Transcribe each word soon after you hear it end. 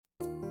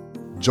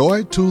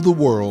Joy to the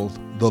world,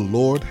 the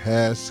Lord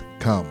has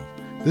come.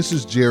 This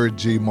is Jerry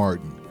G.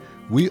 Martin.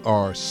 We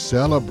are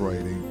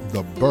celebrating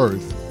the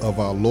birth of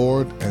our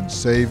Lord and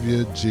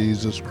Savior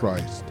Jesus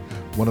Christ,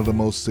 one of the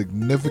most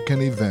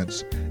significant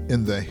events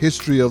in the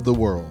history of the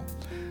world.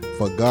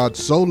 For God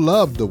so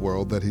loved the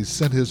world that he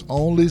sent his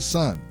only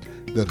Son,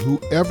 that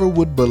whoever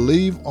would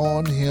believe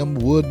on him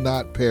would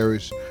not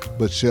perish,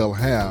 but shall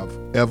have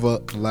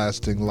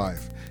everlasting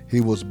life.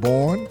 He was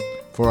born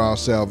for our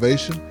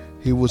salvation.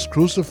 He was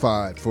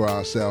crucified for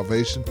our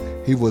salvation.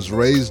 He was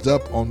raised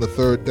up on the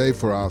third day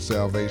for our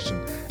salvation.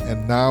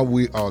 And now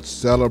we are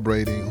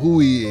celebrating who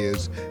he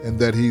is and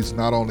that he's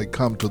not only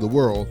come to the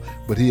world,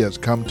 but he has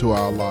come to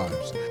our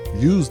lives.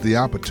 Use the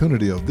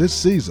opportunity of this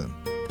season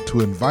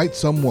to invite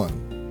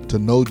someone to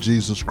know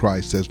Jesus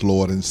Christ as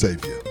Lord and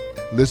Savior.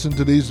 Listen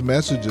to these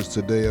messages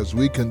today as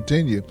we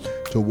continue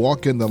to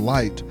walk in the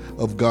light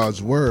of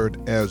God's Word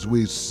as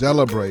we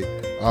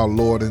celebrate our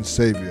Lord and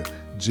Savior,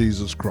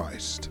 Jesus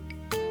Christ.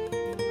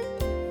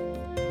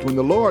 When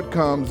the Lord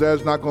comes,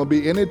 there's not going to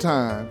be any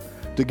time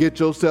to get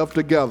yourself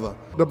together.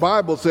 The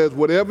Bible says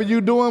whatever you're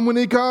doing when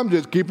he comes,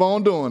 just keep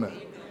on doing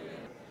it.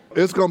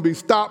 It's going to be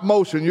stop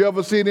motion. You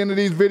ever seen any of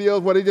these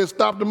videos where they just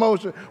stop the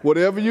motion?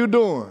 Whatever you're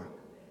doing.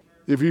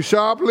 If you're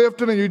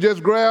shoplifting and you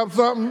just grab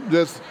something,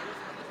 just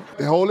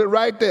hold it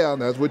right there.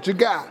 That's what you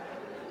got.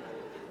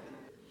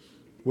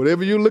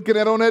 Whatever you're looking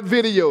at on that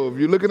video, if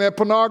you're looking at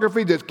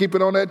pornography, just keep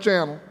it on that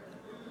channel.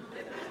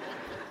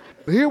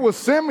 Here was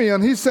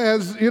Simeon. He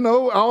says,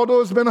 although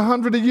it's been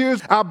 100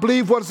 years, I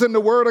believe what's in the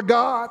Word of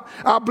God.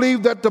 I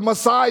believe that the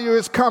Messiah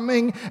is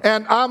coming,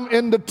 and I'm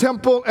in the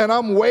temple, and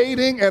I'm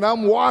waiting, and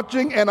I'm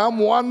watching, and I'm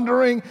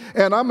wondering,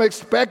 and I'm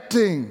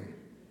expecting.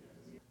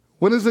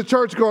 When is the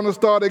church going to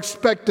start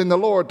expecting the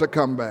Lord to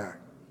come back?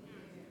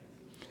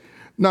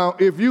 Now,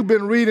 if you've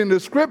been reading the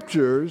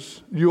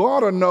scriptures, you ought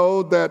to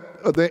know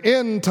that the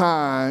end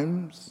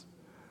times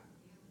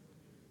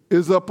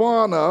is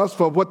upon us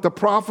for what the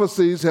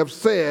prophecies have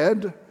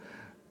said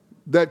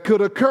that could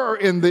occur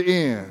in the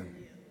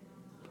end.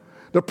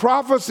 The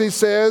prophecy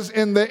says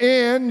in the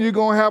end, you're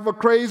going to have a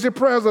crazy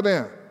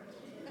president.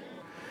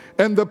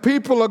 And the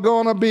people are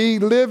going to be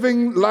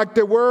living like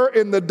they were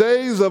in the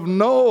days of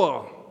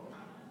Noah,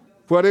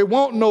 where they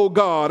won't know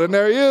God and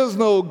there is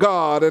no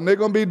God, and they're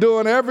going to be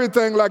doing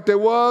everything like there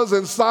was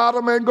in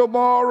Sodom and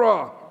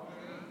Gomorrah.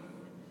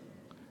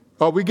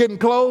 Are we getting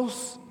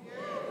close?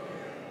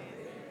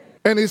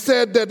 And he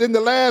said that in the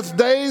last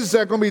days,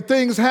 there are going to be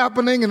things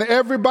happening and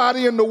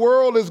everybody in the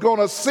world is going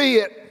to see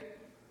it.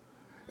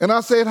 And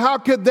I said, how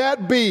could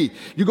that be?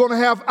 You're going to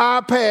have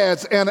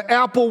iPads and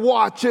Apple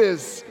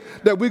Watches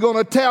that we're going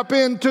to tap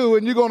into,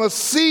 and you're going to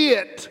see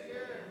it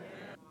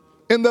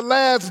in the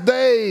last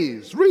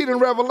days. Read in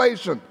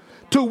Revelation.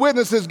 2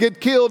 witnesses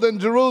get killed in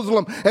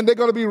Jerusalem, and they're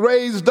going to be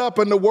raised up,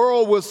 and the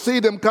world will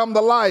see them come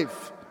to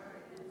life.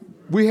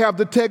 We have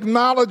the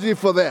technology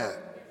for that.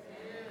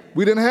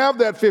 We didn't have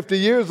that 50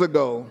 years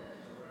ago.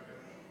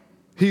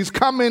 He's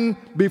coming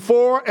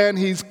before and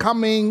he's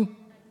coming.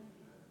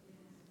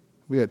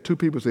 We had 2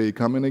 people say he's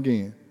coming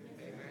again.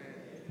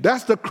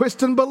 That's the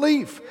Christian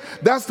belief.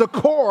 That's the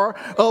core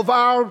of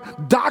our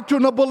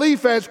doctrinal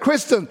belief as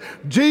Christians.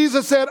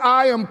 Jesus said,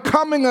 I am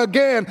coming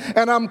again,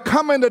 and I'm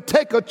coming to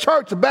take a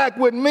church back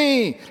with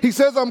me. He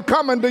says, I'm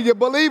coming. Do you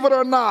believe it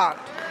or not?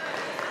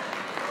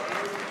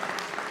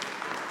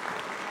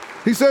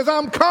 He says,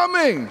 I'm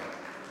coming.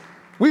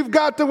 We've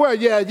got to where,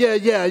 yeah,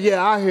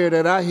 I hear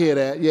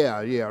that,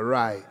 yeah,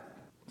 right.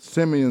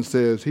 Simeon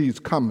says he's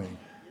coming.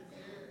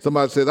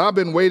 Somebody says, I've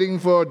been waiting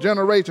for a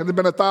generation. It's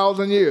been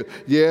 1,000 years.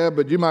 Yeah,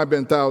 but you might have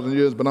been 1,000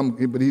 years,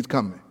 but he's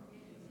coming.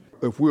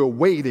 If we're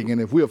waiting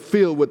and if we're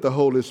filled with the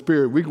Holy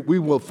Spirit, we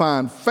will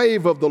find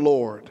favor of the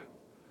Lord.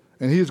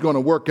 And he's going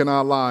to work in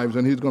our lives,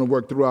 and he's going to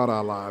work throughout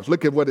our lives.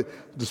 Look at what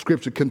the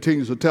scripture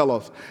continues to tell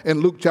us. In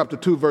Luke chapter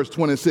 2, verse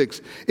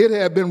 26, it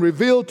had been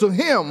revealed to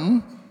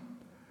him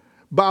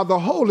by the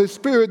Holy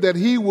Spirit that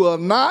he will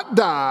not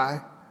die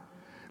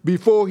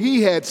before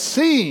he had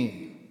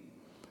seen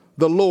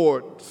the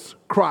Lord's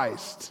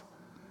Christ.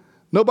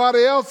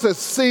 Nobody else has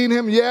seen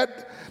him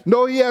yet.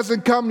 No, he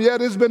hasn't come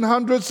yet. It's been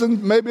hundreds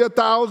and maybe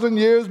 1,000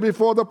 years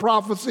before the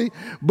prophecy,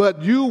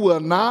 but you will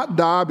not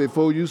die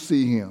before you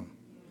see him.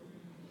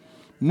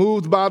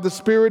 Moved by the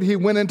Spirit, he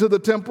went into the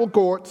temple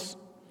courts.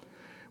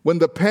 When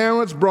the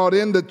parents brought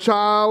in the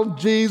child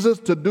Jesus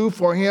to do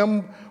for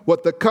him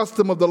what the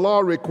custom of the law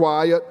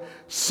required,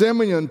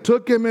 Simeon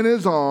took him in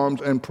his arms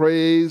and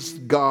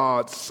praised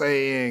God,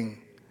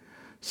 saying,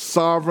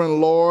 Sovereign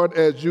Lord,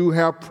 as you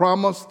have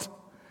promised,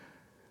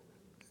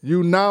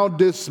 you now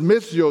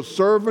dismiss your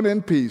servant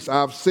in peace.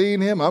 I've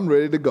seen him. I'm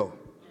ready to go.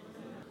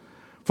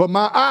 For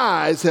my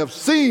eyes have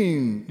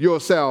seen your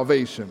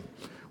salvation,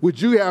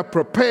 which you have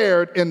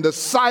prepared in the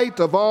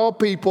sight of all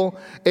people,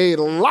 a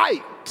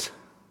light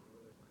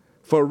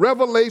for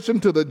revelation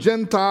to the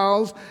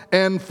Gentiles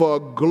and for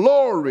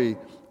glory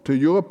to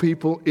your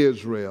people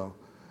Israel.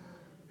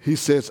 He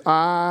says,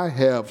 I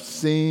have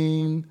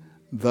seen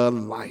the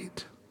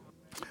light.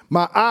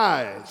 My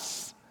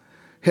eyes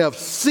have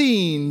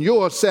seen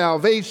your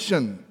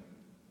salvation.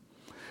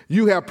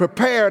 You have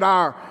prepared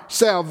our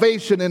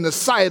salvation in the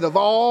sight of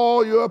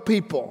all your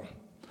people,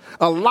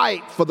 a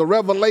light for the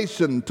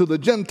revelation to the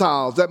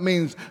Gentiles. That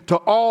means to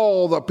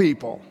all the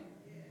people.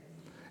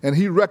 And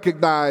he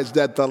recognized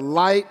that the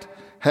light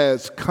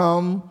has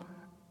come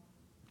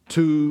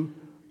to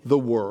the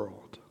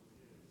world.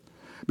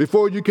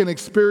 Before you can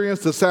experience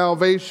the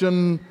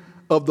salvation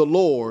of the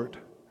Lord,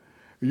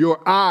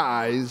 your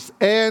eyes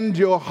and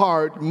your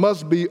heart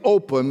must be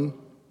open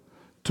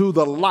to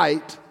the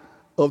light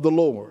of the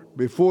Lord.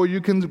 Before you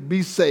can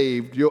be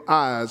saved, your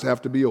eyes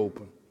have to be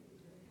open.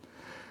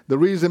 The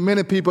reason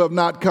many people have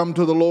not come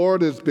to the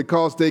Lord is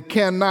because they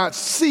cannot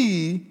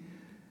see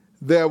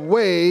their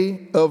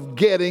way of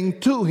getting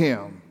to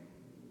him.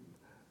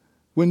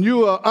 When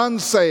you are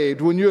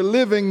unsaved, when you're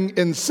living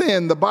in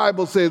sin, the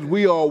Bible says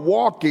we are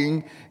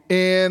walking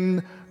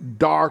in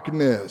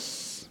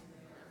darkness.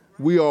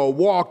 We are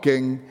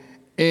walking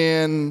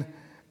in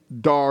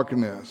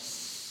darkness.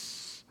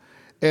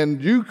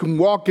 And you can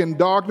walk in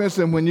darkness,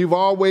 and when you've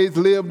always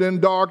lived in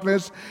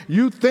darkness,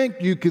 you think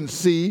you can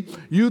see,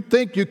 you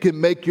think you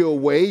can make your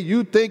way,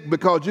 you think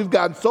because you've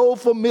gotten so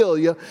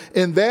familiar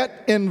in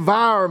that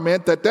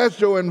environment that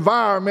that's your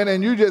environment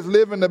and you just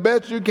living the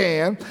best you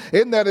can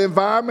in that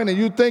environment, and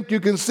you think you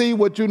can see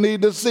what you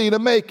need to see to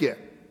make it.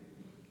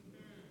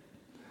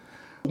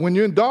 When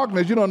you're in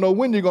darkness, you don't know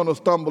when you're going to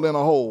stumble in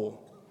a hole.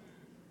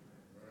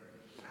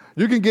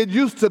 You can get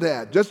used to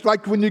that. Just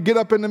like when you get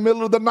up in the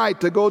middle of the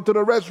night to go to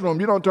the restroom,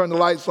 you don't turn the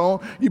lights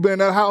on. You've been in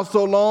that house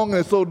so long and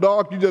it's so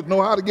dark, you just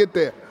know how to get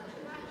there.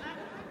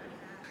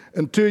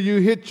 Until you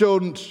hit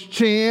your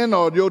chin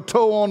or your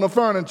toe on the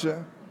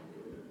furniture.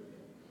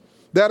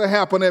 That'll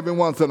happen every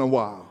once in a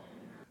while.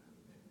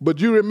 But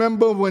you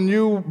remember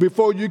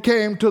before you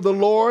came to the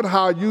Lord,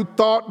 how you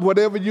thought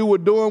whatever you were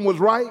doing was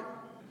right?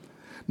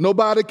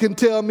 Nobody can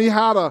tell me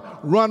how to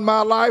run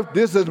my life.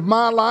 This is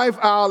my life.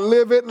 I'll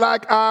live it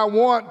like I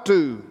want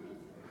to.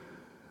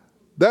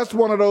 That's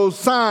one of those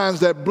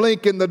signs that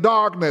blink in the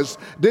darkness.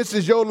 This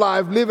is your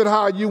life. Live it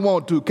how you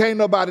want to. Can't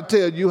nobody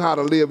tell you how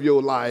to live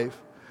your life.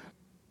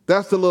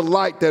 That's the little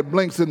light that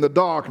blinks in the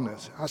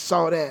darkness. I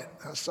saw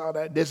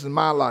that. This is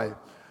my life.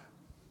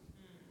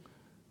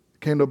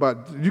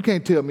 You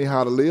can't tell me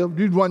how to live.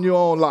 You run your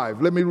own life.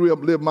 Let me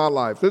live my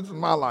life. This is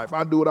my life.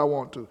 I do what I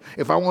want to.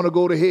 If I want to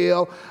go to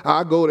hell,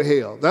 I go to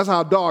hell. That's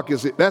how dark it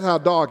is. That's how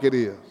dark it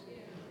is.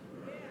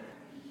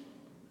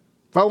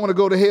 If I want to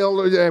go to hell,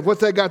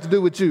 what's that got to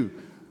do with you?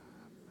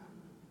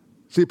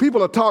 See,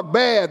 people will talk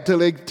bad till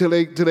they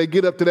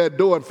get up to that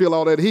door and feel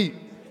all that heat.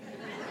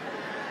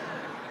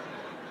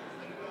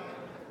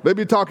 They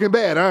be talking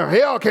bad.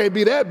 Hell can't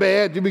be that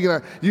bad.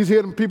 You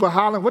hear them people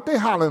hollering. What they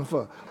hollering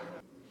for?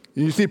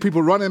 And you see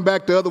people running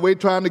back the other way,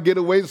 trying to get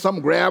away, some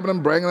grabbing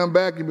them, bringing them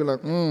back. You be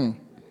like,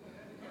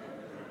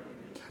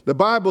 The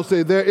Bible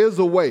says there is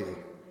a way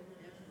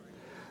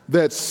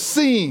that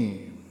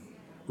seems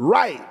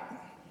right,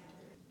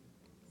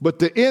 but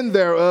the end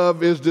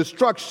thereof is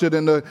destruction.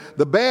 And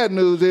the bad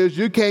news is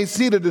you can't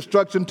see the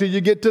destruction till you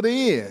get to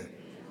the end.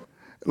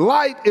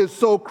 Light is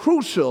so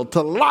crucial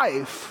to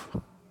life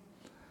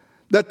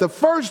that the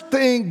first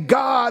thing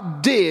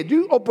God did,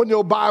 you open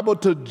your Bible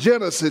to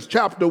Genesis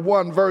chapter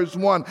 1, verse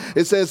 1.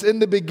 It says, in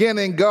the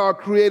beginning, God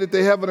created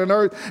the heaven and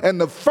earth. And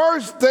the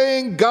first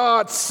thing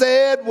God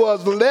said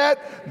was,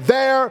 let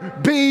there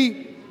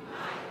be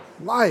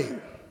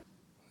light.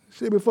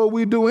 See, before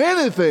we do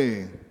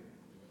anything,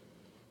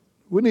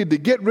 we need to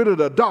get rid of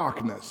the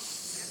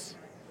darkness.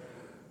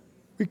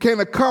 We can't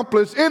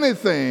accomplish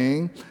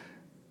anything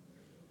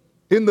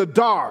in the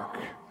dark.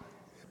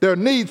 There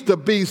needs to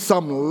be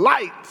some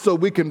light so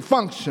we can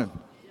function.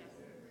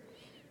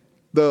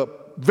 The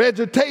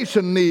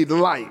vegetation needs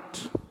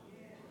light.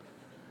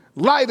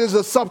 Light is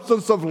a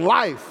substance of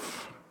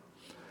life.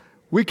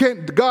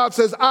 God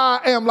says, I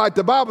am light.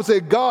 The Bible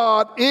says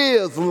God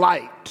is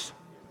light.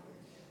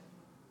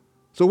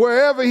 So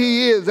wherever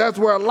he is, that's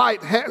where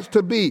light has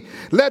to be.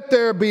 Let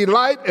there be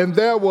light, and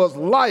there was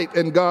light.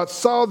 And God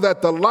saw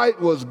that the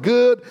light was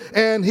good,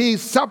 and he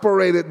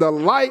separated the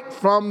light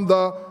from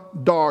the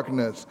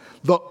darkness.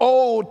 The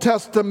Old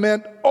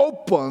Testament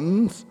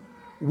opens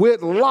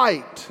with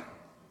light,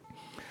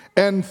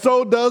 and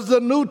so does the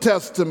New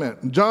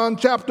Testament. John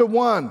chapter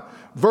 1,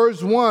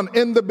 verse 1,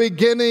 in the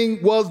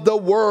beginning was the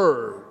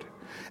Word,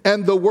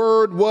 and the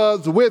Word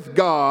was with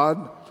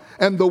God,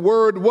 and the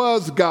Word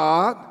was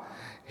God.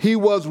 He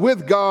was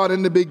with God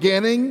in the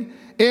beginning.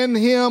 In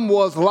him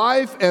was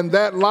life, and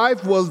that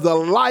life was the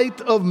light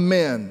of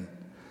men.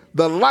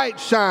 The light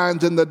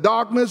shines in the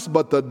darkness,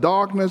 but the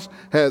darkness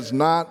has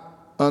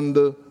not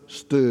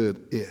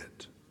understood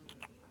it.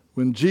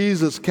 When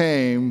Jesus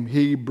came,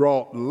 he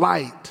brought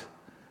light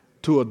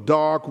to a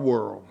dark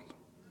world.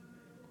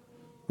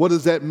 What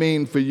does that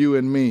mean for you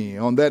and me?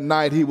 On that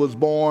night he was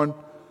born,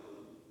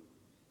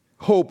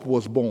 hope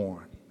was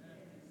born,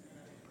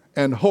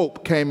 and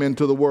hope came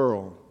into the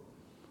world.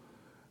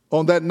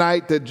 On that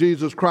night that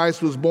Jesus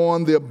Christ was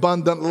born, the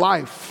abundant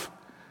life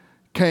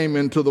came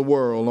into the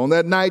world. On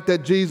that night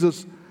that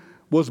Jesus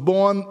was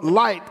born,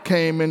 light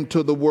came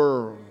into the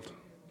world.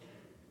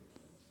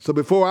 So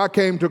before I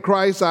came to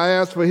Christ, I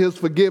asked for his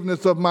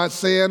forgiveness of my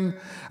sin.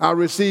 I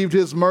received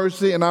his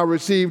mercy and I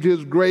received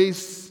his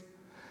grace.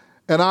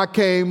 And I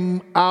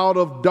came out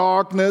of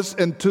darkness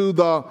into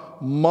the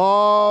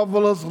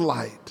marvelous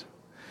light.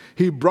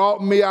 He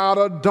brought me out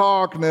of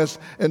darkness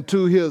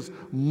into his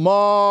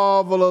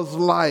marvelous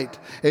light.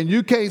 And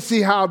you can't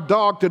see how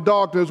dark the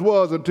darkness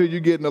was until you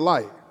get in the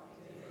light.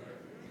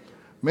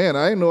 Man,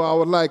 I didn't know I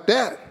was like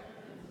that.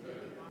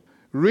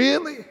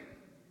 Really?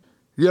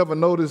 You ever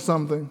notice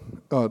something?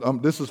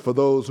 This is for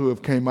those who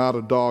have came out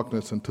of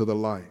darkness into the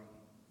light.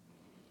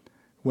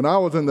 When I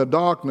was in the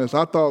darkness,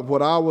 I thought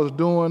what I was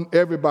doing,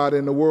 everybody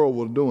in the world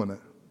was doing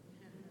it.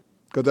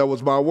 Because that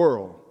was my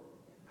world.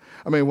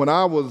 I mean, when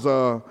I was,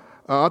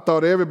 I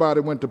thought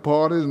everybody went to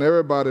parties and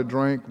everybody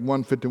drank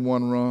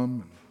 151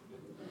 rum,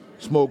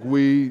 smoked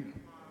weed,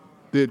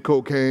 did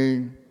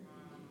cocaine,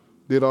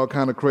 did all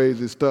kind of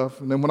crazy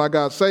stuff. And then when I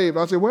got saved,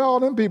 I said, where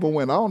all them people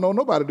went? I don't know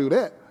nobody do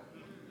that.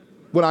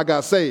 When I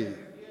got saved.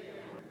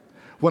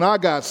 When I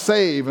got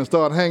saved and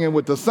started hanging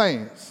with the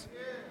saints,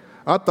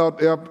 I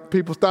thought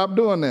people stopped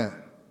doing that.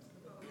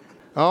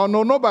 I don't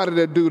know nobody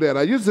that do that.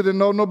 I used to didn't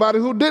know nobody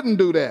who didn't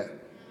do that.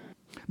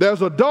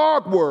 There's a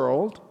dark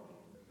world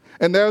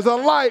and there's a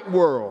light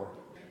world.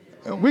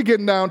 And we're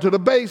getting down to the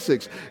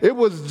basics. It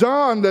was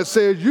John that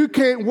says you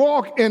can't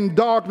walk in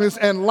darkness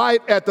and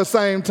light at the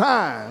same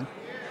time.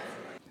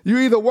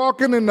 You're either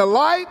walking in the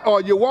light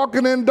or you're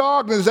walking in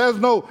darkness. There's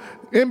no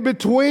in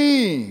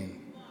between.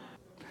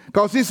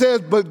 Because he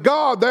says, but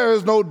God, there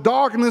is no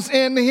darkness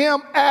in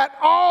him at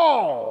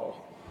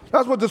all.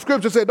 That's what the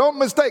scripture said. Don't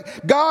mistake.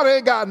 God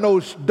ain't got no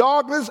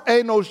darkness,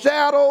 ain't no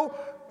shadow,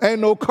 ain't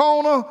no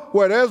corner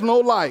where there's no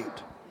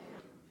light.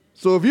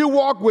 So if you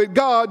walk with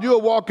God, you're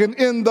walking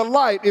in the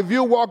light. If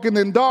you're walking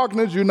in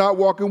darkness, you're not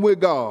walking with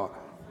God.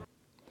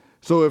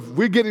 So if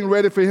we're getting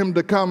ready for him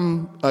to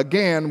come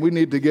again, we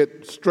need to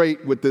get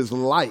straight with this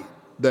light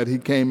that he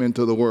came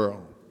into the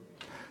world.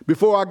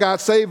 Before I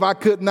got saved, I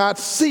could not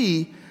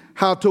see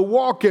how to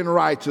walk in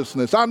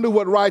righteousness. I knew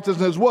what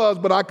righteousness was,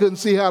 but I couldn't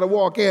see how to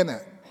walk in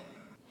it.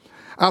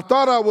 I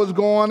thought I was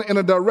going in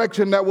a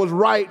direction that was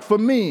right for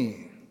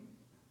me.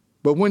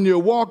 But when you're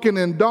walking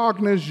in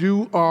darkness,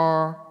 you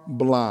are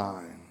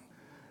blind.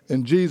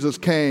 And Jesus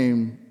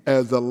came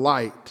as a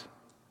light,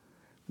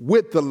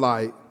 with the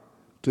light,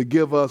 to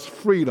give us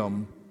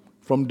freedom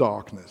from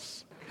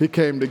darkness. He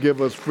came to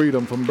give us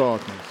freedom from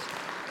darkness.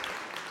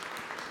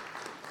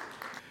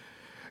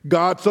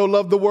 God so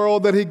loved the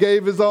world that he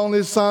gave his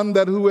only Son,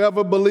 that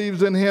whoever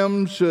believes in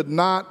him should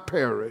not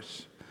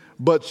perish,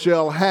 but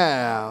shall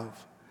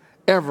have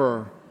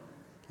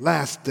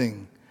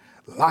everlasting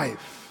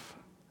life.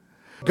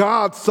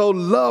 God so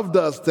loved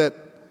us that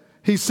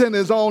he sent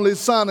his only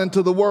Son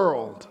into the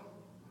world,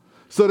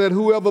 so that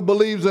whoever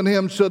believes in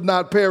him should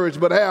not perish,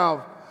 but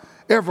have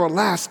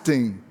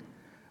everlasting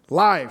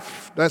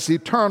life. That's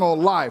eternal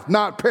life,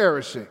 not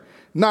perishing,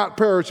 not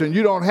perishing.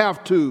 You don't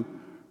have to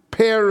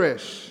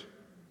perish.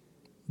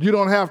 You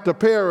don't have to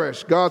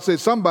perish. God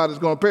says somebody's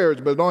going to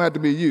perish, but it don't have to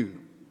be you.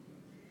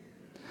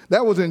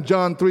 That was in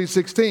John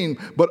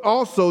 3:16. But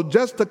also,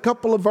 just a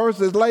couple of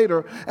verses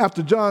later,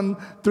 after John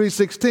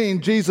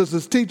 3:16, Jesus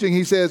is teaching.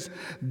 He says,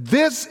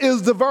 this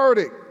is the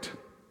verdict.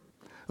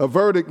 A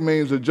verdict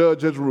means the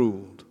judge has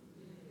ruled.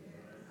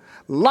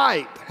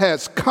 Light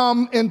has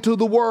come into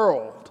the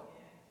world,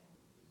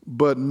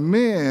 but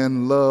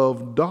men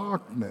love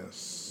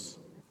darkness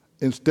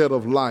instead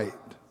of light.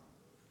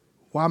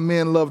 Why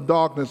men love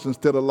darkness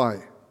instead of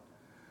light?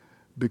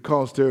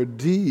 Because their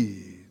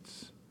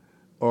deeds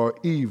are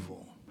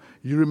evil.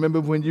 You remember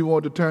when you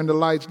wanted to turn the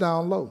lights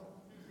down low?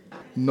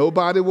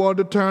 Nobody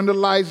wanted to turn the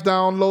lights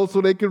down low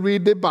so they could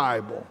read their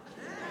Bible.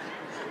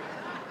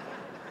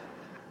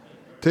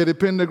 Teddy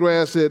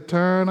Pendergrass said,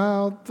 turn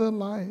out the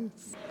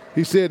lights.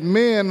 He said,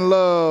 men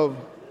love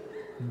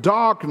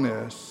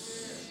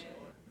darkness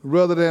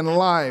rather than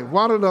light.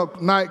 Why do the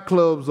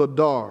nightclubs are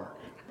dark?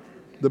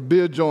 The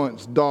beer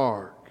joints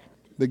dark.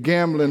 The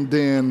gambling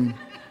den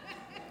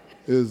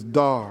is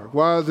dark.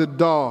 Why is it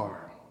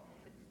dark?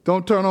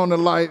 Don't turn on the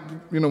light.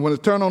 You know, when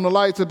it's turned on the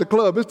lights at the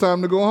club, it's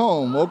time to go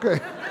home, okay?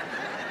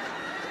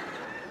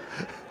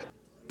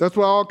 That's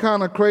why all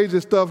kind of crazy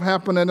stuff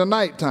happen in the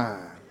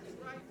nighttime.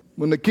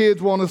 When the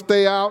kids want to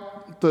stay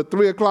out to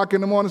 3 o'clock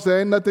in the morning,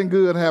 say, ain't nothing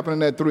good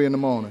happening at 3 in the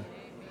morning.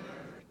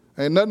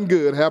 Ain't nothing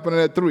good happening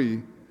at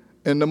 3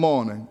 in the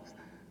morning.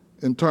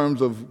 In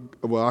terms of,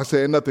 well, I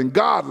say ain't nothing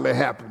godly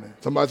happening.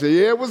 Somebody say,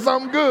 yeah, it was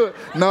something good.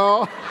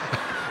 No,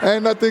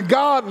 ain't nothing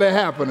godly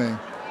happening.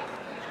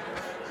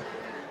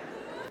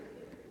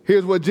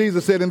 Here's what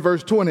Jesus said in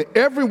verse 20.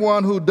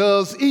 Everyone who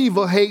does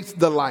evil hates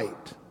the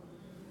light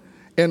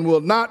and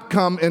will not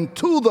come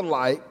into the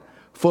light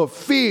for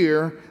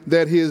fear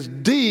that his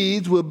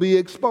deeds will be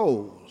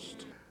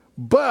exposed.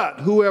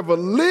 But whoever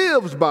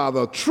lives by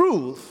the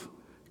truth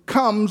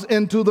comes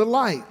into the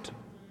light,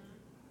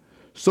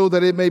 so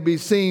that it may be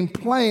seen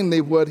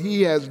plainly what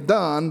he has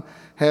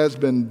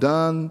been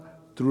done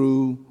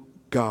through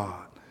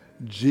God.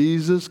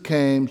 Jesus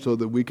came so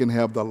that we can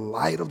have the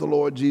light of the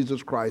Lord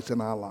Jesus Christ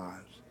in our lives.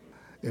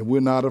 And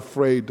we're not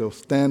afraid to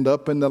stand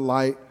up in the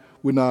light.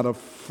 We're not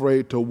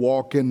afraid to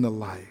walk in the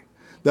light.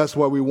 That's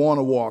why we want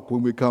to walk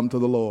when we come to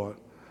the Lord.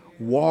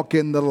 Walk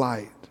in the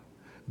light.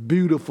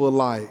 Beautiful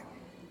light.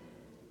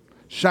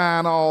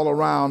 Shine all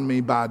around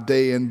me by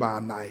day and by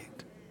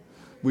night.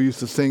 We used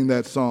to sing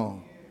that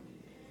song.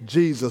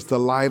 Jesus, the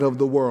light of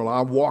the world.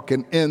 I'm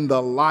walking in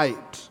the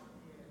light.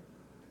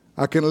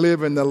 I can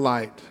live in the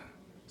light.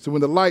 So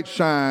when the light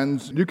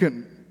shines, you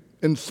can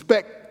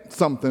inspect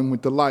something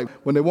with the light.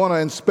 When they want to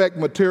inspect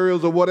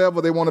materials or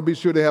whatever, they want to be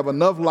sure they have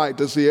enough light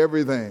to see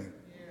everything.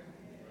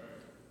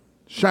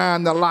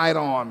 Shine the light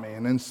on me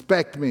and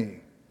inspect me.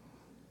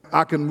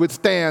 I can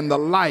withstand the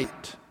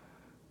light.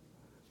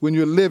 When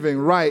you're living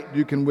right,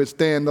 you can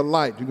withstand the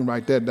light. You can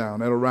write that down.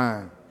 That'll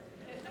rhyme.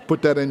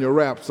 Put that in your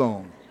rap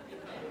song.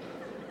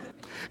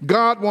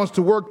 God wants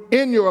to work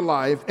in your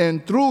life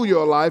and through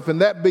your life,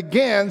 and that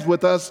begins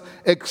with us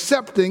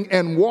accepting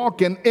and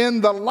walking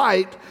in the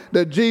light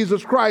that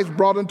Jesus Christ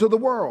brought into the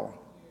world.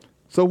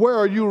 So where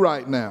are you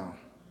right now?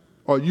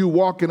 Are you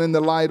walking in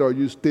the light, or are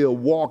you still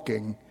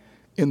walking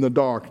in the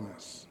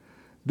darkness?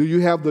 Do you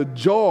have the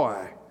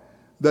joy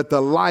that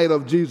the light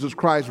of Jesus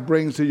Christ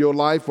brings to your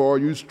life, or are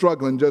you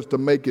struggling just to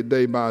make it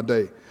day by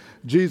day?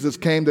 Jesus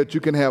came that you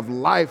can have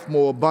life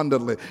more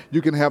abundantly.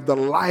 You can have the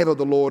light of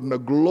the Lord and the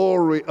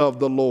glory of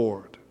the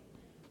Lord.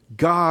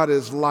 God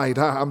is light.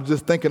 I'm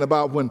just thinking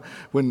about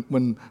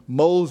when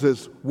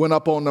Moses went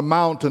up on the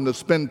mountain to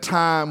spend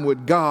time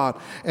with God,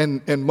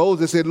 and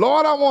Moses said,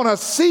 Lord, I want to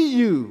see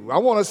you. I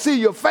want to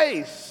see your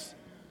face.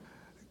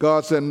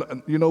 God said,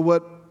 you know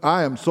what?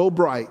 I am so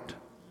bright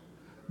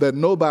that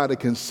nobody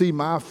can see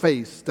my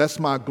face. That's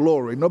my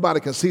glory. Nobody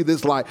can see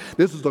this light.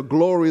 This is a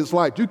glorious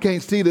light. You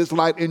can't see this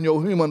light in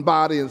your human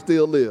body and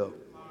still live.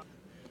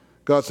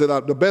 God said,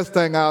 the best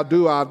thing I'll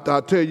do,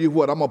 I'll tell you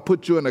what, I'm going to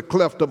put you in a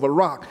cleft of a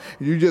rock.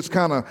 You just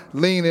kind of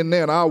lean in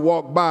there and I'll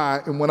walk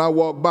by. And when I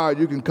walk by,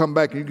 you can come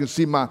back and you can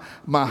see my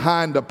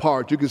hinder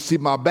part. You can see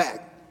my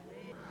back.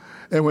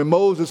 And when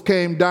Moses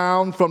came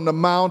down from the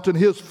mountain,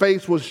 his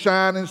face was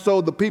shining,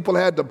 so the people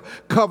had to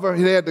cover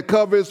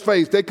his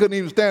face. They couldn't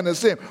even stand and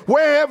see him.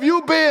 Where have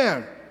you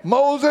been,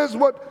 Moses?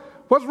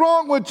 What's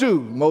wrong with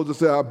you? Moses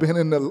said, I've been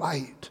in the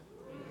light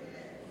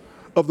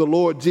of the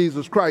Lord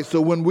Jesus Christ.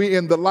 So when we're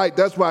in the light,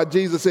 that's why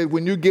Jesus said,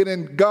 when you get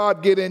in,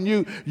 God get in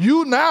you,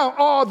 you now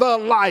are the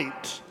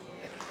light.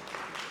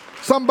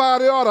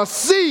 Somebody ought to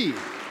see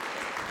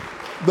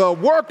the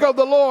work of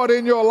the Lord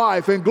in your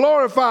life and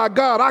glorify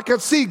God. I can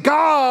see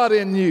God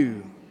in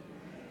you.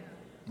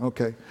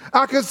 Okay.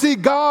 I can see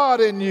God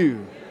in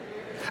you.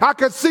 I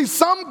can see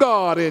some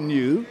God in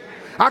you.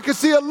 I can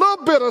see a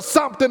little bit of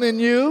something in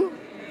you.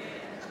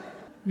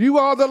 You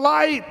are the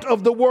light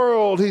of the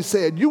world, he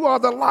said. You are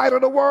the light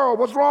of the world.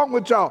 What's wrong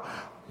with y'all?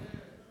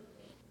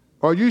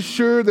 Are you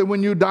sure that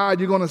when you die,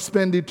 you're going to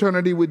spend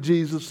eternity with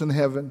Jesus in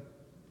heaven?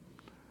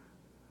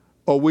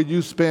 Or will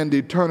you spend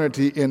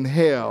eternity in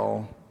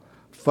hell,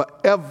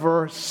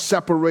 forever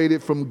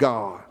separated from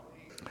God?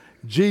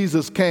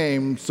 Jesus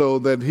came so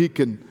that he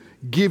can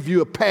give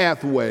you a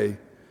pathway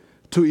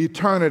to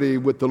eternity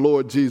with the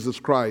Lord Jesus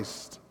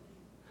Christ.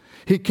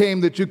 He came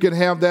that you can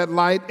have that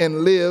light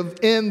and live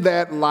in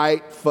that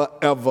light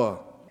forever.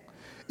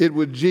 It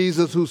was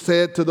Jesus who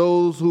said to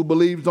those who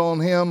believed on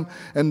him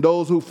and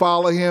those who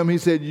follow him, he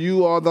said,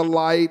 you are the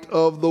light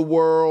of the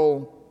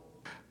world.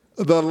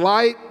 The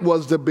light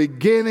was the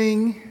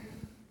beginning,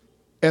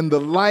 and the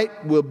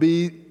light will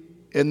be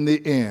in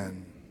the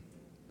end.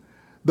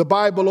 The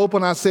Bible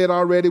open, I said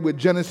already, with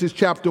Genesis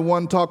chapter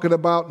 1 talking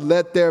about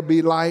let there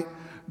be light.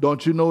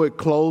 Don't you know it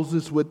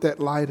closes with that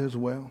light as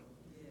well?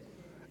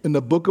 In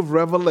the book of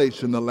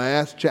Revelation, the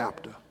last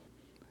chapter,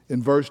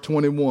 in verse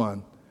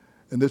 21,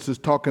 and this is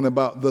talking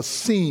about the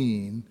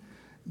scene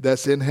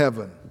that's in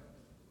heaven.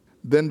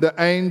 Then the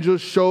angel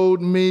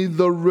showed me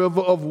the river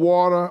of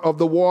water, of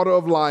the water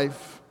of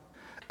life,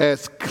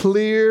 as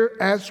clear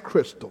as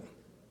crystal,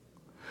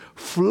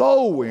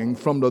 flowing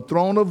from the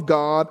throne of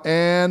God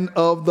and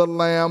of the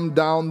Lamb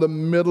down the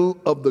middle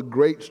of the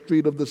great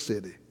street of the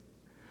city.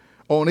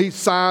 On each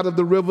side of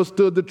the river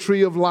stood the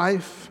tree of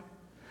life,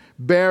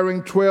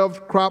 bearing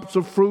 12 crops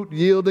of fruit,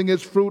 yielding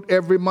its fruit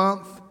every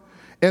month.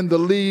 And the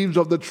leaves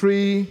of the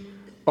tree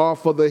are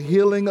for the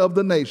healing of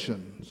the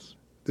nations.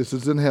 This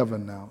is in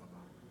heaven now.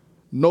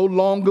 No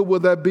longer will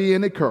there be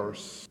any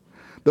curse.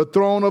 The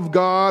throne of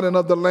God and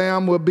of the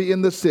Lamb will be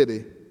in the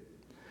city,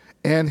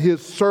 and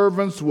his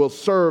servants will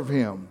serve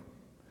him.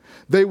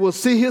 They will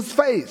see his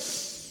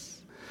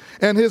face,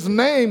 and his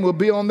name will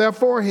be on their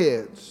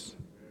foreheads.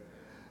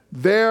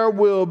 There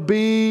will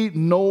be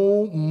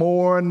no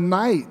more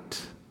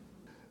night.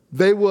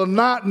 They will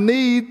not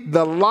need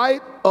the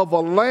light of a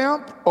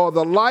lamp or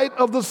the light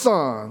of the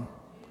sun,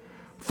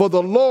 for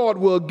the Lord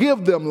will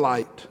give them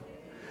light,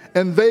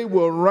 and they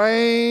will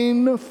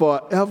reign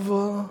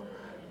forever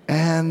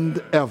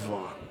and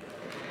ever.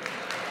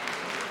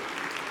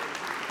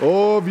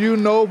 Oh, if you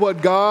know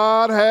what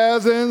God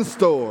has in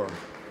store,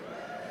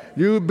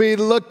 You be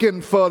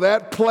looking for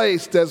that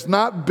place that's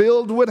not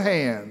built with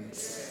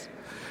hands,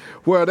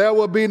 where there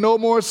will be no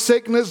more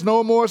sickness,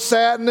 no more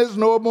sadness,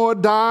 no more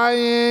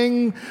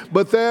dying,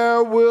 but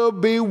there will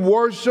be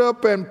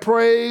worship and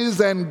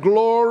praise and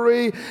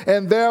glory,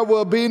 and there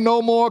will be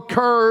no more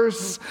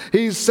curse.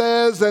 He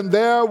says, and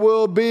there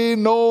will be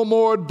no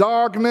more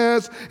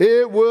darkness.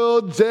 It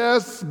will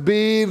just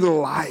be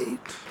light.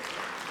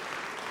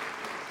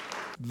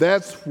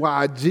 That's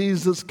why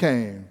Jesus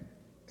came.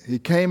 He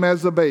came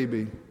as a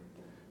baby,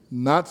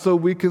 not so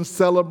we can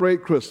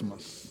celebrate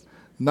Christmas,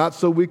 not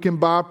so we can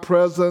buy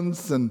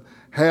presents and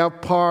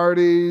have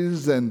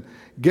parties and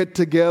get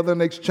together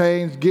and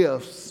exchange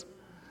gifts.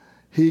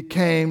 He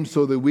came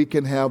so that we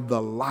can have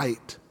the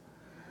light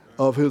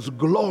of his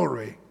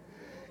glory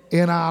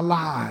in our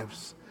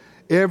lives.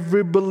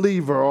 Every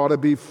believer ought to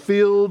be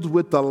filled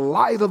with the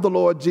light of the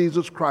Lord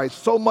Jesus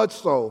Christ, so much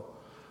so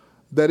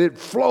that it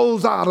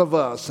flows out of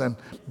us and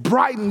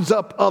brightens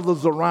up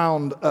others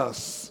around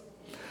us.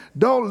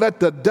 Don't let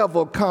the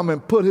devil come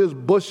and put his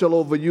bushel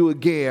over you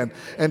again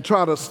and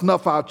try to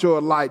snuff out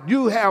your light.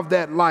 You have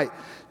that light.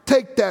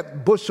 Take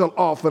that bushel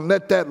off and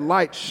let that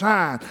light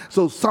shine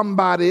so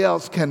somebody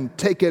else can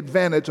take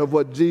advantage of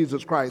what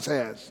Jesus Christ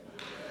has.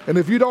 And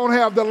if you don't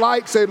have the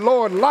light, say,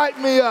 Lord, light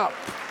me up.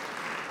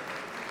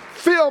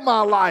 Fill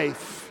my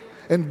life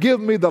and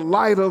give me the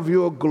light of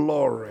your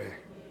glory.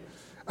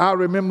 I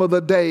remember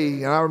the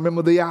day and I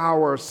remember the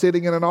hour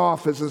sitting in an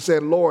office and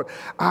said, Lord,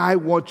 I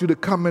want you to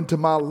come into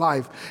my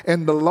life.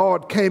 And the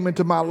Lord came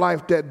into my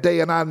life that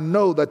day, and I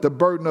know that the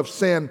burden of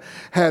sin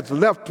has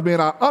left me.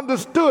 And I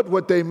understood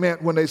what they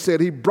meant when they said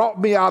he brought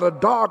me out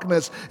of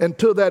darkness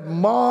into that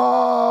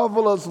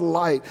marvelous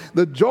light.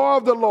 The joy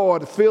of the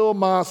Lord filled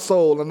my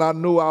soul, and I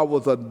knew I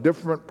was a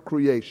different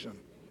creation.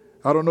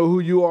 I don't know who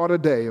you are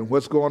today and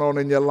what's going on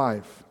in your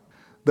life.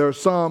 There are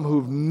some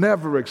who've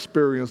never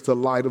experienced the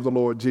light of the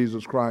Lord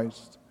Jesus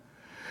Christ.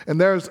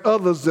 And there's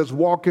others that's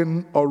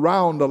walking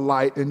around the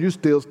light and you're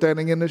still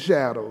standing in the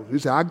shadows. You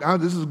say,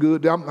 this is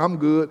good. I'm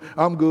good.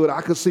 I'm good.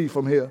 I can see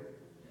from here.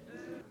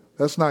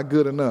 That's not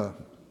good enough.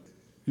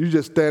 You're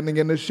just standing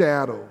in the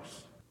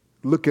shadows,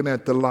 looking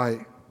at the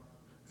light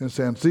and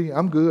saying, see,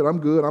 I'm good. I'm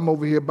good. I'm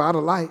over here by the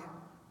light.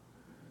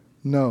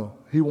 No,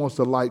 he wants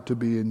the light to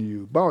be in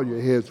you. Bow your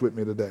heads with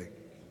me today.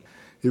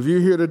 If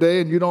you're here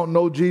today and you don't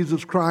know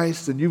Jesus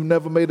Christ and you've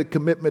never made a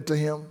commitment to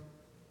him,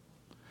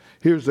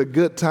 here's a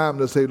good time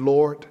to say,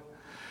 Lord,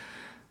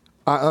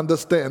 I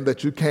understand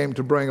that you came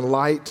to bring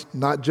light,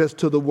 not just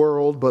to the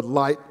world, but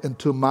light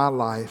into my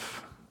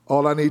life.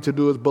 All I need to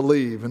do is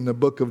believe. In the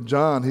book of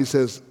John, he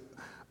says,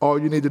 all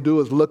you need to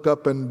do is look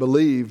up and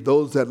believe.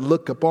 Those that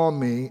look upon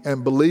me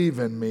and believe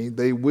in me,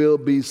 they will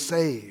be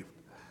saved.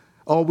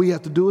 All we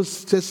have to do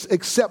is just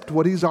accept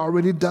what he's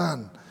already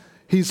done.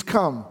 He's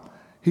come.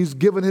 He's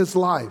given his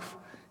life.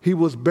 He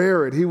was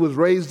buried. He was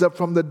raised up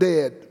from the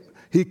dead.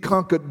 He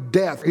conquered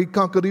death. He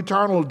conquered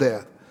eternal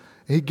death.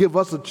 He gives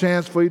us a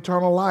chance for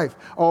eternal life.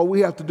 All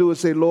we have to do is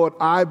say, Lord,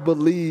 I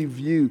believe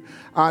you.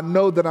 I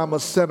know that I'm a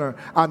sinner.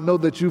 I know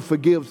that you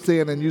forgive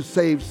sin and you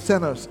save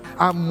sinners.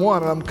 I'm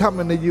one and I'm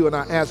coming to you and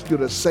I ask you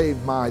to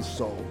save my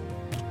soul.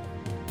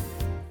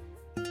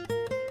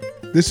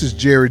 This is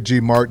Jerry G.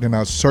 Martin, and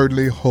I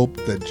certainly hope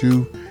that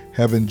you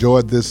have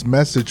enjoyed this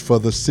message for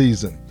the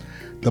season.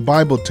 The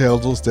Bible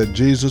tells us that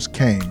Jesus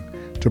came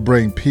to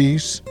bring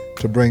peace,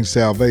 to bring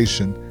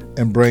salvation,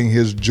 and bring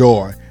his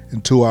joy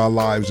into our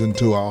lives,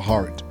 into our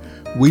heart.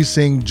 We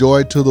sing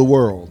joy to the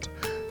world.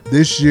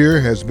 This year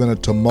has been a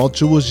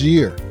tumultuous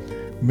year.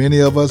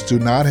 Many of us do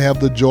not have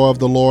the joy of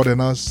the Lord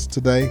in us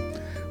today.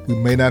 We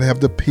may not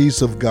have the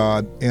peace of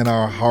God in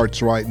our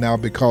hearts right now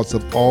because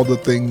of all the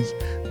things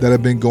that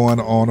have been going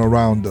on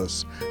around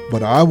us.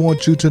 But I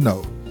want you to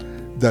know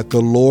that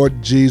the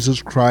Lord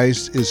Jesus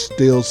Christ is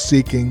still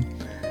seeking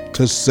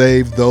to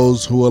save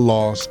those who are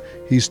lost.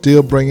 He's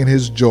still bringing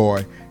his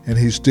joy and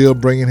he's still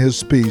bringing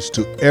his peace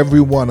to every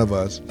one of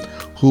us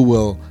who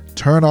will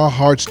turn our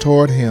hearts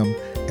toward him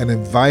and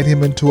invite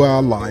him into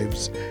our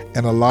lives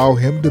and allow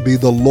him to be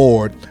the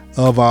Lord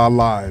of our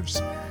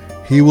lives.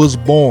 He was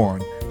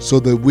born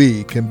so that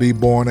we can be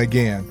born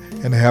again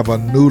and have a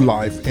new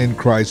life in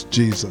Christ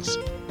Jesus.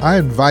 I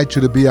invite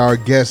you to be our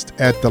guest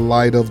at the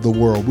Light of the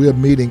World. We are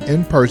meeting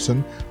in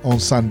person on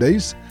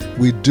Sundays.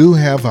 We do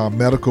have our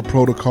medical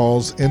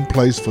protocols in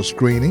place for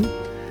screening.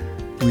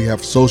 We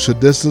have social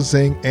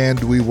distancing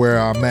and we wear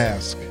our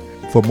mask.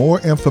 For more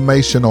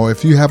information or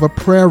if you have a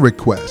prayer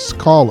request,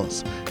 call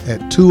us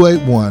at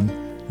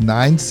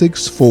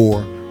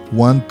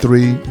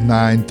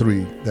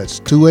 281-964-1393. That's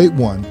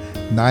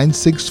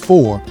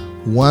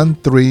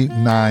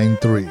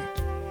 281-964-1393.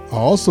 I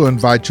also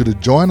invite you to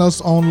join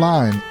us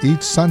online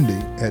each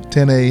Sunday at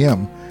 10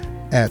 a.m.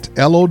 at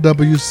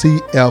lowcf.org.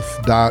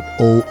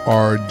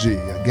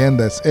 Again,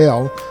 that's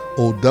lowcf.org.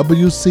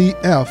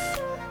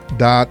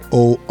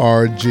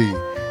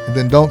 And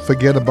then don't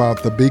forget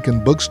about the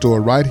Beacon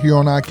Bookstore right here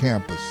on our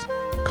campus.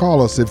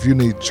 Call us if you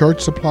need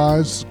church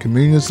supplies,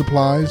 communion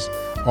supplies,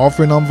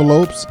 offering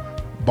envelopes,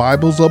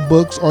 Bibles or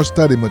books, or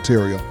study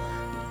material.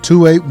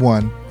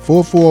 281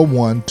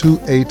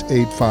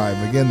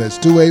 281-441-2885. Again, that's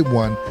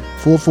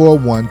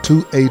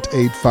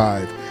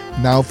 281-441-2885.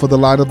 Now for the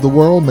light of the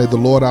world, may the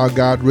Lord our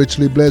God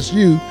richly bless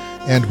you,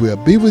 and we'll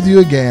be with you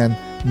again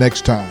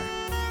next time.